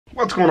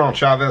What's going on,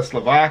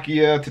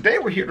 ChavezzSlovakia? Today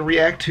we're here to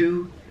react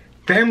to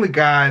Family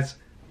Guy's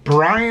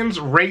Brian's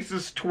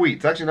Racist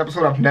Tweets. Actually, an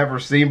episode I've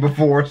never seen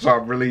before, so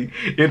I'm really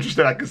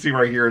interested. I can see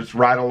right here it's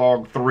Ride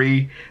Along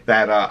 3,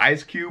 that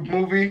Ice Cube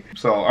movie.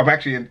 So I'm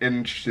actually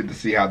interested to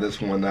see how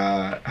this one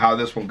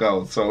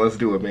goes. So let's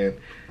do it, man.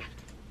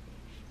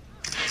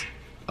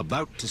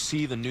 About to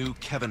see the new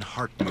Kevin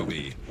Hart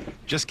movie.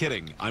 Just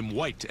kidding. I'm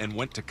white and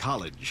went to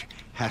college.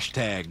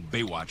 Hashtag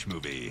Baywatch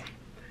movie.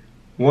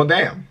 Well,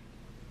 damn.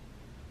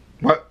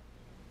 What?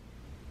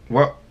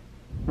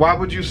 Why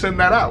would you send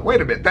that out?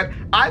 Wait a minute.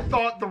 I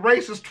thought the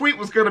racist tweet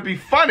was going to be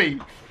funny.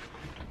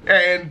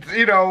 And,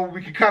 you know,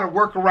 we could kind of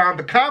work around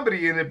the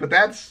comedy in it, but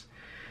that's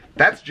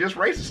just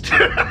racist.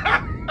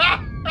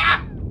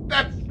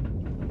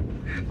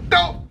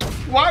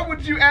 Why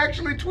would you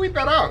actually tweet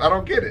that out? I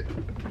don't get it.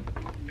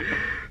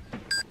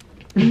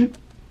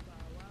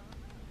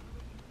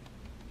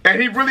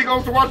 And he really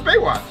goes to watch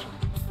Baywatch.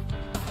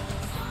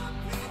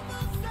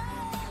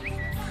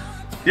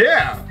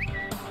 Yeah.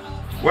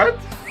 What?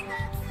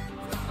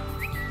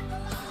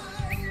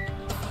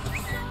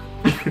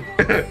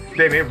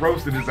 They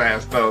roasted his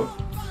ass though.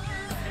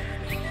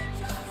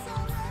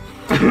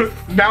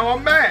 Now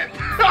I'm mad.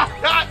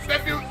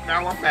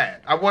 Now I'm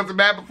mad. I wasn't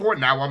mad before,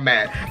 now I'm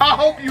mad. I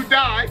hope you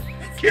die.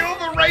 Kill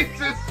the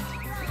racist.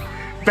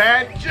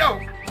 Bad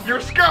joke. You're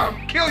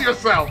scum. Kill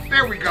yourself.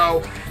 There we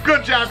go.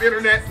 Good job,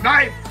 internet.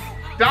 Nice.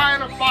 Die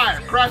in a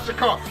fire. Crash a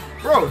car.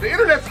 Bro, the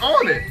internet's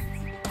on it.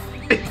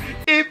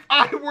 If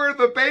I were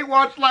the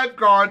Baywatch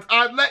lifeguards,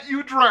 I'd let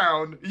you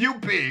drown. You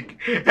pig.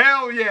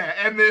 Hell yeah.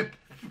 And then...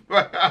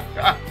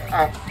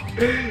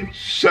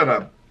 Shut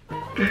up,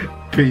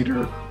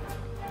 Peter.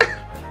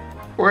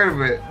 Wait a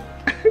minute.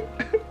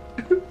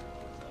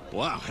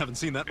 Wow, haven't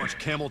seen that much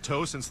camel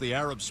toe since the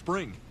Arab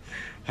Spring.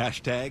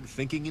 Hashtag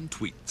thinking in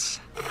tweets.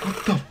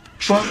 What the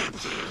fuck?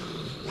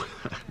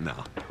 No.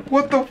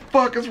 What the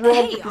fuck is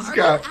wrong with this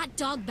guy? Are you at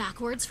dog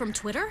backwards from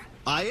Twitter?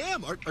 I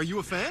am. Are you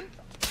a fan?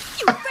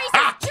 You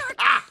racist jerk!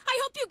 I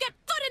hope you get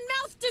foot and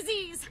mouth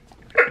disease!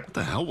 What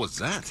the hell was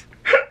that?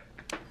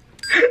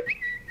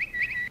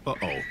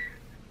 Uh-oh.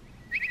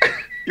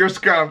 You're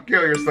scum.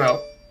 Kill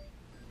yourself.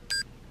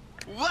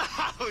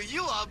 Wow,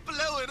 you are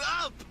blowing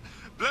up.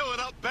 Blowing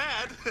up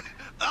bad.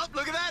 Oh,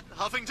 look at that.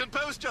 Huffington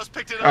Post just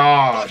picked it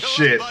up. Oh,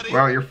 shit.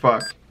 Well, you're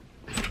fucked.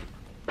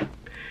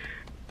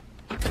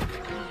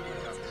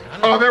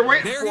 Oh, they're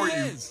waiting for you.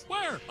 Is.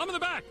 Where? I'm in the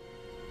back.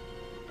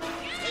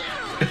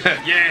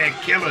 Yeah,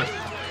 kill us.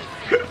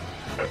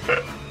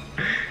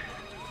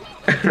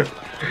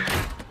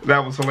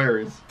 That was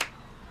hilarious.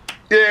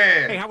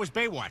 Yeah. Hey, how was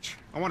Baywatch?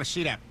 I want to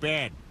see that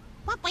bad.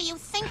 What were you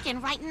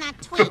thinking writing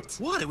that tweet?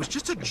 What? It was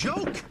just a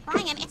joke.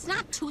 Brian, it's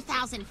not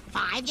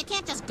 2005. You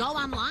can't just go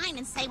online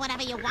and say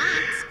whatever you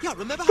want. Yeah,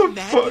 remember how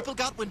mad people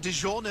got when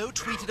DiGiorno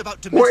tweeted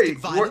about domestic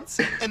violence?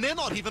 And they're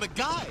not even a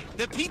guy.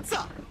 They're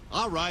pizza.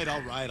 All right,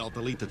 I'll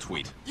delete the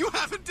tweet. You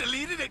haven't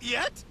deleted it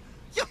yet?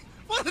 Yeah,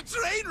 what a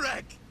train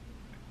wreck.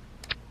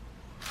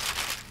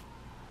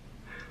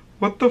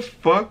 What the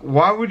fuck?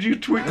 Why would you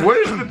tweet? What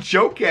is the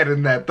joke at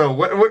in that though?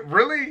 What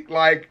really?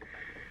 Like,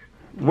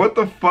 what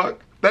the fuck?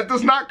 That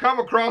does not come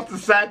across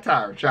as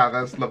satire,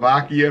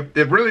 ChavezzSlovakia.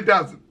 It really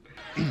doesn't.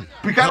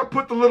 We gotta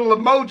put the little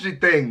emoji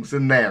things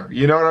in there,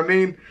 you know what I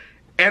mean?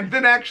 And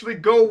then actually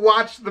go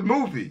watch the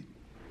movie,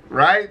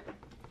 right?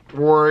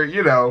 Or,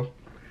 you know,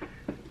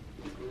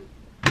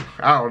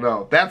 I don't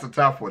know. That's a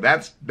tough one.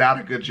 That's not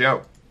a good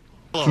joke.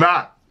 It's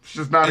not. It's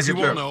just not a good joke.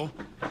 As you all know,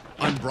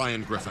 I'm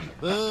Brian Griffin.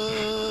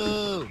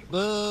 Boo!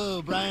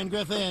 Boo! Brian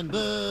Griffin!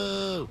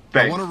 Boo!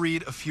 Thanks. I want to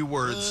read a few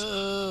words.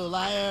 Boo!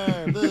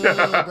 Liar! Boo!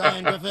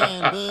 Brian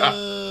Griffin!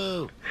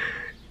 Boo!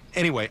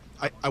 Anyway,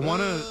 I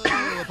want to...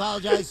 Boo!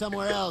 Apologize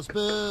somewhere else.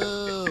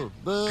 Boo!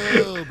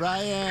 Boo!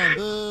 Brian!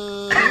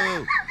 Boo!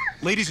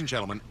 Ladies and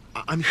gentlemen,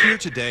 I'm here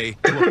today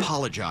to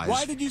apologize.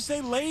 Why did you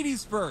say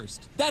ladies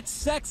first? That's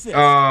sexist.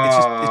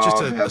 It's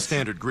just a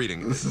standard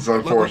greeting. This is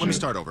unfortunate. Let me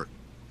start over.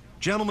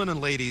 Gentlemen and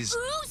ladies...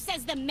 Who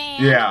says the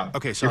man? Yeah.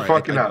 Okay, sorry. You're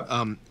fucking up.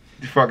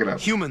 You're fucking up.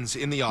 Humans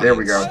in the audience. There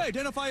we go. I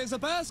identify as a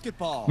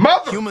basketball.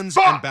 Humans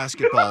and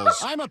basketballs.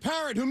 I'm a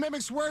parrot who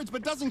mimics words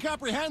but doesn't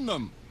comprehend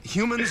them.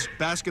 Humans,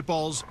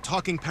 basketballs,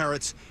 talking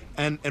parrots,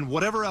 and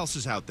whatever else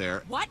is out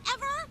there.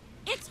 Whatever?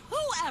 It's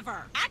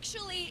whoever.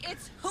 Actually,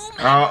 it's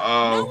whomever.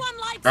 Uh-oh. No one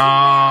likes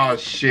Oh, you.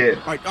 shit.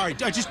 All right,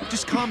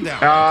 just calm down,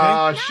 Oh, okay?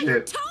 Now you're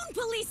shit. tone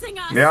policing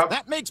us. Yep.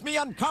 That makes me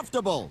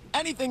uncomfortable.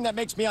 Anything that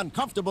makes me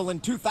uncomfortable in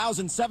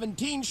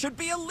 2017 should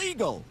be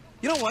illegal.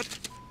 You know what?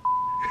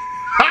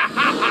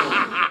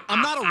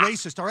 I'm not a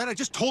racist, all right? I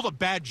just told a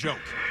bad joke.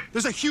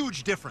 There's a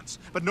huge difference.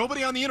 But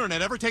nobody on the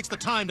internet ever takes the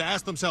time to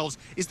ask themselves,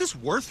 is this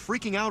worth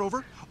freaking out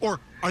over?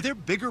 Or are there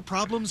bigger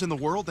problems in the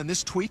world than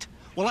this tweet?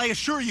 Well, I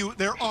assure you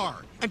there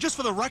are. And just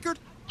for the record,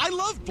 I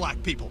love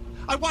black people.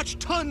 I watch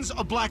tons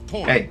of black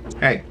porn.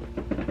 Hey,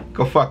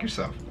 go fuck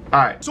yourself. All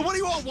right. So what do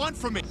you all want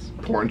from me?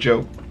 Porn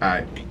joke. All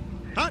right.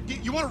 Huh?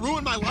 You want to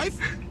ruin my life?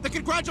 Then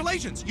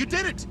congratulations, you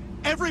did it.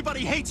 Everybody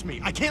hates me.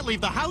 I can't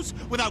leave the house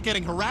without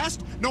getting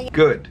harassed. No.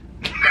 Good.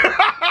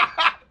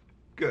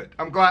 Good.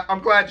 I'm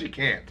glad you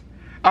can't.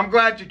 I'm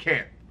glad you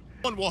can't.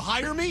 One will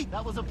hire me?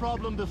 That was a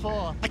problem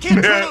before. I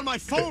can't turn on my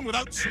phone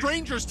without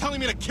strangers telling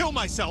me to kill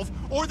myself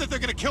or that they're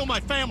gonna kill my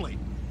family.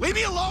 Leave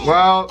me alone!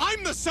 Well,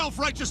 I'm the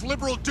self-righteous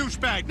liberal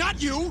douchebag, not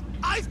you!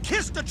 I've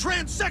kissed a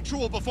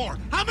transsexual before!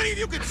 How many of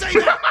you can say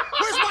that?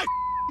 Where's my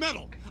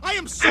medal? I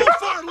am so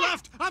far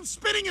left, I'm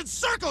spinning in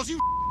circles, you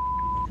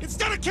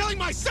Instead of killing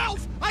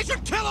myself, I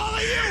should kill all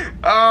of you!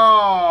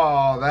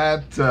 Oh,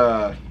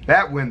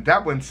 that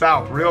went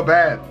south real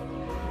bad.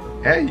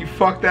 Hey, you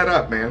fucked that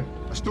up, man.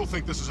 I still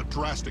think this is a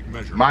drastic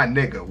measure. My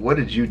nigga, what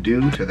did you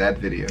do to that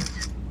video?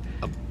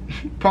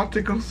 About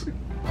to go see.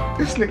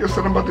 This nigga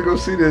said I'm about to go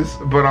see this,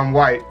 but I'm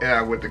white and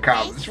I went to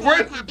college.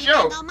 Where's the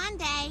joke?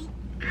 Monday.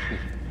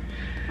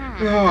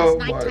 Oh Those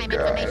my nighttime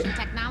God. information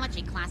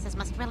technology classes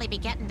must really be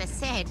getting to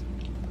Sid.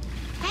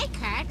 Hey,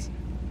 Kurt.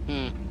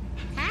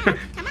 Kurt,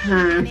 come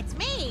on, it's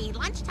me,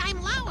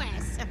 Lunchtime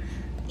Lois.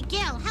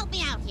 Gil, help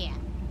me out here.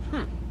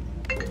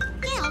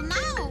 Gil,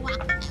 no.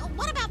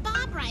 What about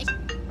Barbara?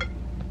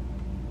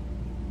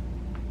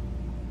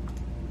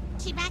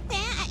 She back there?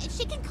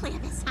 She can clear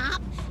this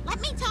up. Let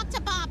me talk to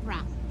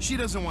Barbara. She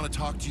doesn't want to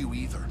talk to you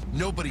either.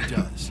 Nobody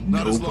does.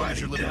 Not as long as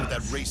you're living with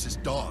that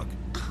racist dog.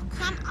 Oh,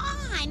 come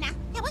on.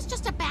 It was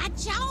just a bad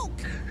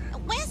joke.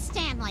 Where's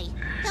Stanley?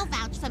 He'll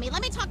vouch for me.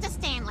 Let me talk to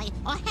Stanley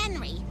or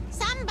Henry.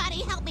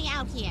 Somebody help me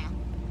out here.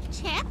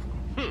 Chip?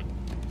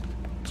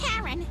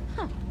 Karen?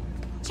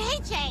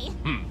 JJ?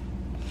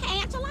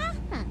 Angela?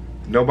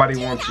 Nobody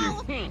Tito? wants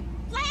you.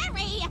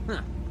 Larry?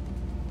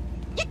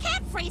 You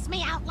can't freeze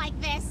me out like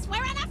this.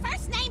 We're on a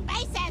first-name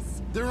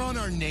basis. They're on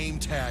our name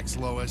tags,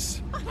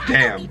 Lois. But I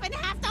Damn. don't even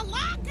have to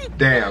look.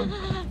 Damn.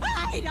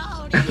 I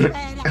don't even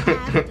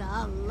have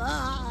to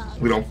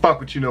look. We don't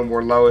fuck with you no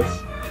more, Lois.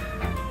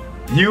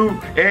 You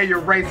and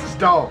your racist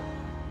dog.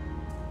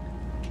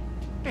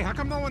 Hey, how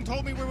come no one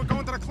told me we were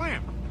going to the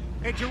clam?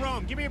 Hey,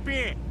 Jerome, give me a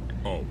beer.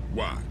 Oh,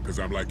 why? Because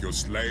I'm like your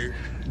slave?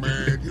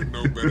 Man, you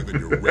know better than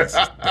your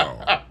racist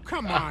dog.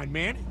 Come on,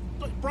 man.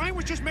 Look, Brian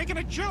was just making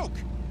a joke.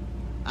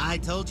 I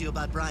told you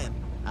about Brian.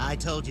 I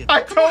told you.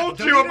 I told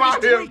you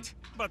about him.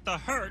 But the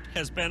hurt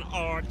has been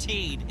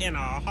RT'd in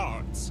our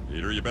hearts.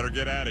 Peter, you better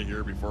get out of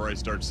here before I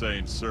start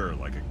saying sir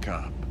like a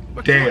cop.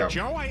 Look, Damn.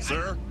 Joe,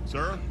 Sir,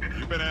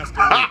 you've been asked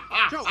to leave.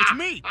 Joe, it's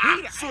me,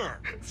 Peter. Sir,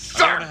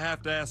 Sir. I'm gonna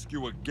have to ask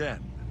you again.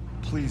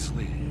 Please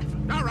leave.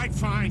 All right,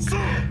 fine.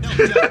 No,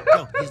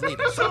 Joe, he's leaving.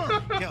 Joe,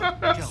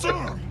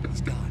 Sir.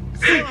 he's gone.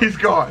 He's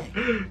gone.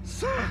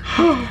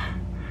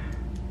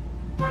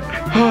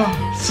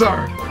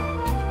 Sir.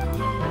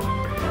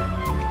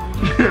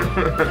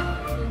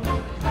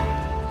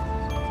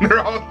 They're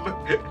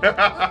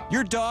all.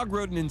 Your dog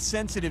wrote an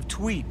insensitive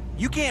tweet.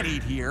 You can't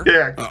eat here.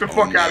 Yeah, get the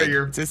fuck out of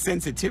here. It's a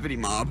sensitivity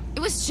mob. It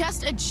was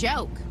just a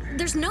joke.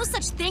 There's no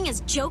such thing as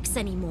jokes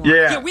anymore.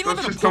 Yeah, we live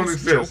those in a just don't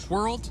post-joke exist.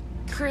 world.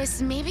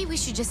 Chris, maybe we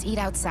should just eat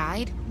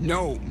outside?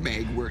 No,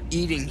 Meg, we're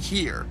eating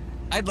here.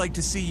 I'd like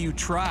to see you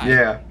try.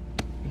 Yeah,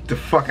 get the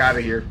fuck out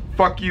of here.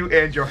 Fuck you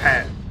and your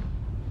hat.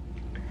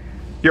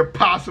 Your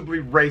possibly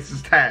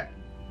racist hat.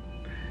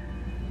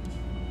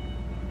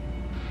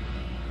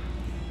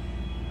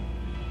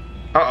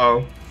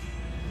 Uh-oh.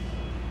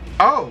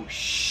 Oh,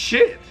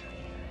 shit.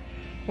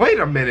 Wait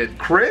a minute,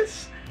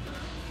 Chris.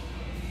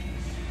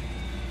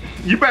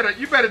 You better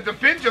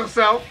defend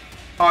yourself.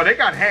 Oh, they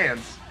got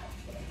hands.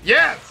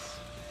 Yes.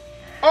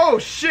 Oh,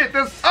 shit.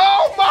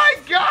 Oh, my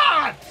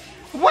God.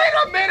 Wait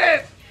a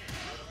minute.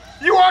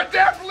 You are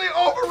definitely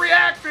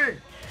overreacting.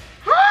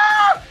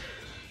 Ah!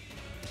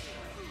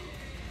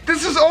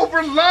 This is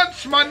over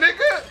lunch, my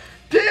nigga.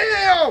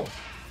 Damn.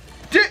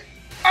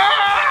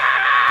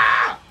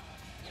 Ah!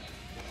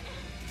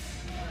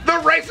 The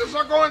racists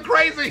are going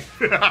crazy.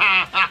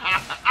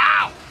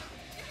 Ow.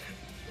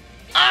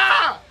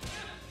 Ah!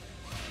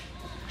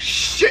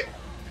 Shit.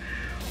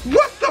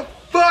 What the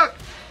fuck?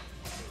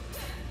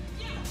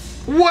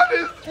 What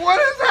is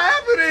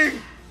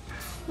happening?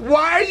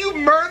 Why are you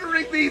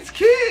murdering these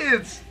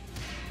kids?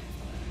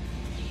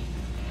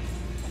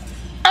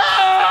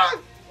 Ah!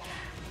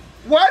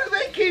 Why do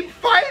they keep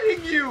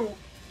fighting you?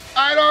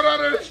 I don't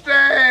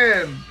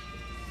understand.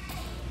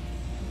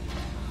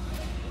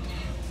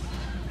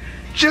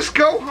 Just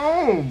go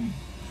home.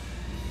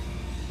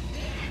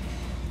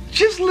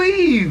 Just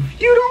leave.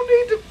 You don't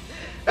need to.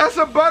 That's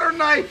a butter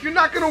knife. You're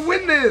not gonna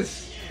win this.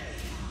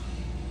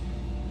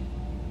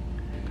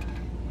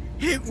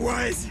 It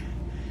was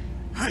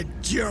a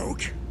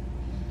joke.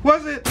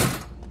 Was it?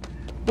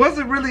 Was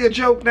it really a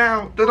joke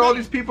now that all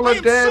these people are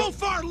dead? I am so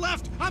far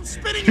left, I'm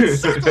spinning in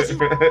circles.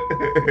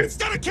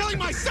 Instead of killing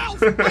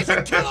myself, I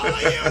should kill all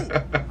of you.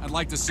 I'd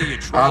like to see you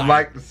try. I'd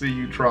like to see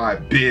you try,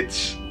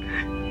 bitch.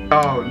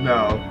 Oh,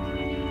 no.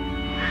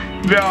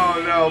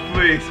 No, no,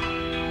 please.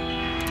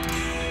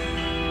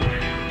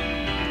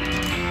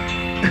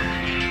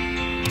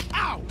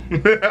 Ow!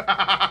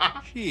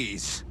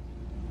 Jeez.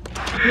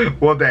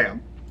 Well,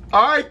 damn.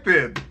 All right,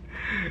 then.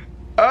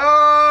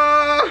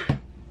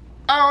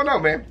 I don't know,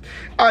 man.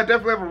 I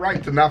definitely have a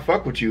right to not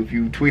fuck with you if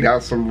you tweet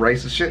out some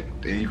racist shit.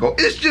 And you go,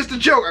 it's just a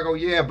joke. I go,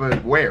 yeah,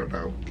 but where,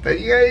 though?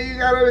 Yeah, you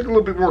gotta make it a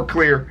little bit more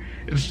clear.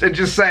 And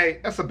just say,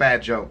 that's a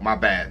bad joke, my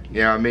bad.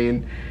 You know what I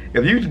mean?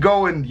 If you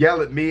go and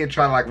yell at me and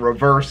try to like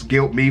reverse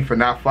guilt me for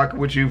not fucking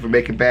with you, for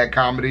making bad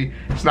comedy,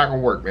 it's not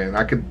gonna work, man.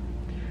 I could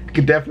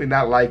definitely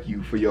not like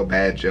you for your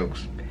bad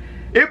jokes.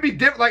 It'd be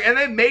different, like, and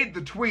they made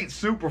the tweet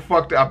super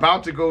fucked up.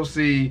 About to go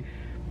see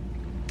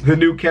the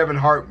new Kevin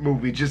Hart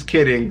movie, just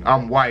kidding,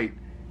 I'm white,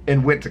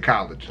 and went to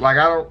college. Like,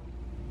 I don't,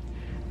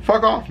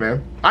 fuck off,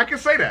 man. I can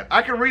say that.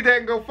 I can read that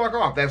and go fuck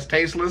off. That's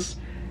tasteless,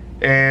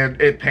 and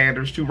it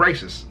panders to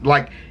racists.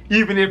 Like,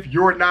 even if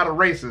you're not a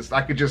racist,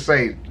 I could just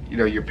say, you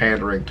know, you're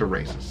pandering to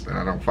racists, and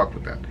I don't fuck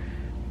with that.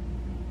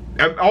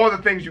 And all the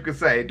things you could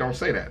say, don't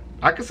say that.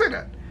 I can say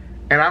that.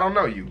 And I don't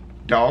know you,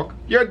 dog.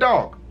 You're a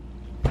dog.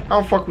 I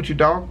don't fuck with you,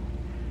 dog.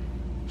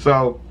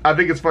 So, I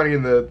think it's funny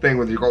in the thing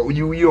when you go,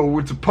 you know,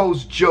 it's a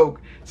post-joke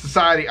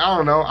society. I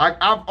don't know.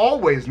 I've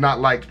always not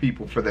liked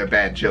people for their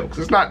bad jokes.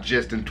 It's not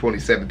just in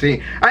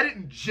 2017. I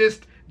didn't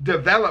just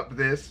develop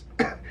this,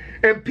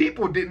 and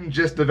people didn't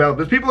just develop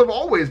this. People have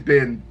always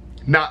been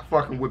not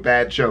fucking with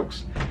bad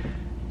jokes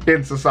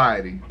in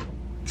society.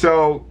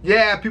 So,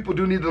 yeah, people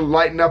do need to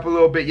lighten up a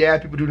little bit. Yeah,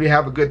 people do need to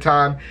have a good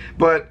time.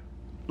 But,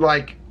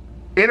 like,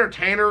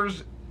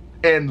 entertainers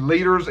and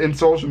leaders in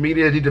social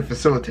media need to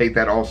facilitate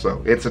that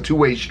also. It's a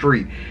two-way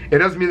street. It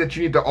doesn't mean that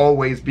you need to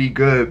always be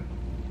good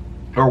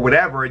or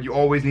whatever, and you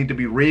always need to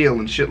be real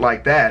and shit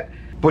like that.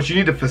 But you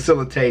need to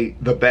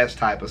facilitate the best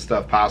type of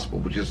stuff possible,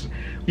 which is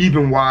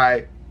even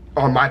why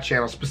on my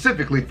channel,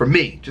 specifically for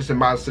me, just in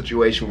my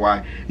situation,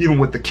 why even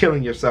with the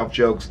killing yourself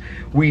jokes,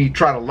 we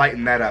try to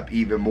lighten that up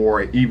even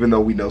more, even though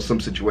we know some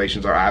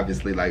situations are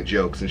obviously like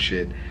jokes and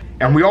shit.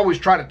 And we always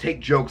try to take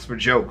jokes for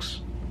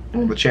jokes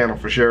on the channel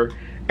for sure.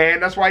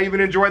 And that's why I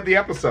even enjoyed the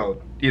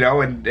episode, you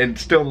know, and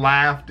still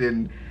laughed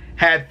and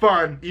had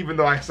fun, even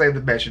though I say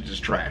the message is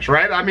trash,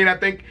 right? I mean, I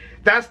think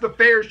that's the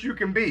fairest you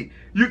can be.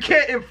 You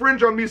can't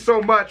infringe on me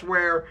so much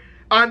where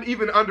I'm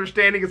even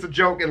understanding it's a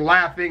joke and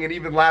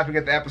even laughing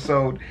at the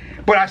episode,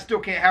 but I still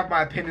can't have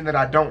my opinion that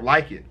I don't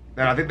like it.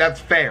 And I think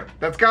that's fair.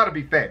 That's gotta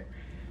be fair.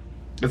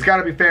 It's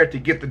gotta be fair to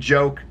get the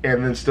joke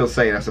and then still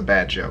say that's a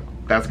bad joke.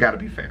 That's gotta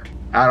be fair.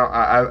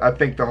 I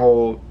think the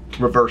whole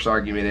reverse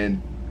argument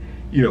and,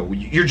 you know,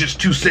 you're just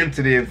too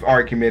sensitive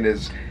argument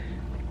is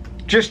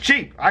just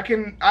cheap. I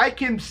can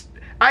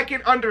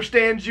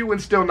understand you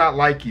and still not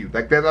like you.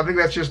 Like that, I think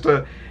that's just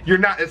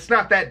it's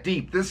not that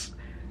deep.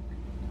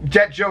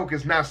 That joke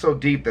is not so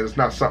deep that it's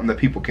not something that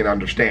people can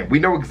understand. We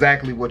know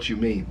exactly what you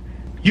mean.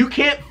 You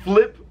can't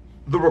flip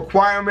the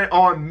requirement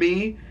on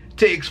me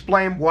to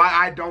explain why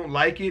I don't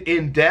like it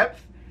in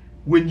depth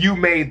when you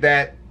made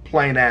that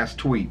plain ass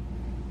tweet.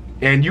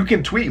 And you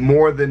can tweet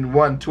more than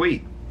one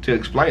tweet to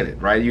explain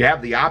it, right? You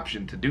have the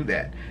option to do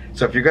that.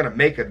 So if you're gonna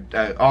make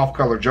a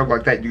off-color joke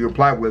like that, you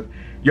reply with,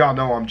 y'all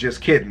know I'm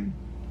just kidding.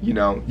 You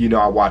know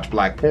I watch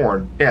black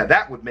porn. Yeah,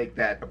 that would make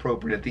that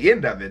appropriate at the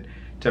end of it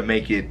to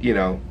make it, you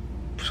know,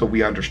 so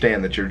we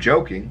understand that you're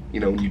joking, you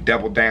know, when you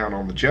double down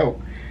on the joke.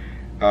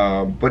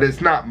 But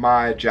it's not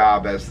my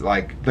job as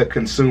like the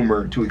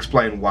consumer to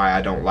explain why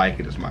I don't like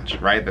it as much,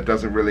 right?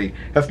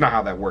 That's not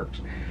how that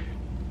works.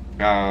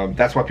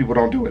 That's why people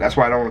don't do it. That's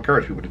why I don't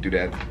encourage people to do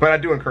that. But I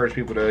do encourage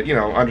people to, you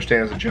know,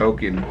 understand it's a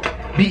joke and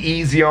be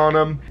easy on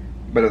them.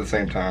 But at the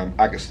same time,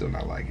 I can still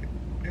not like it.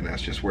 And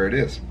that's just where it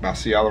is. I'll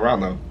see y'all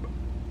around though.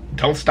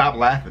 Don't stop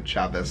laughing,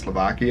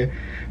 ChavezzSlovakia.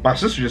 My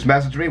sister just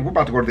messaged me. We're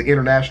about to go to the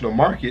international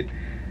market.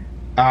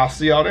 I'll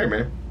see y'all there,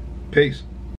 man. Peace.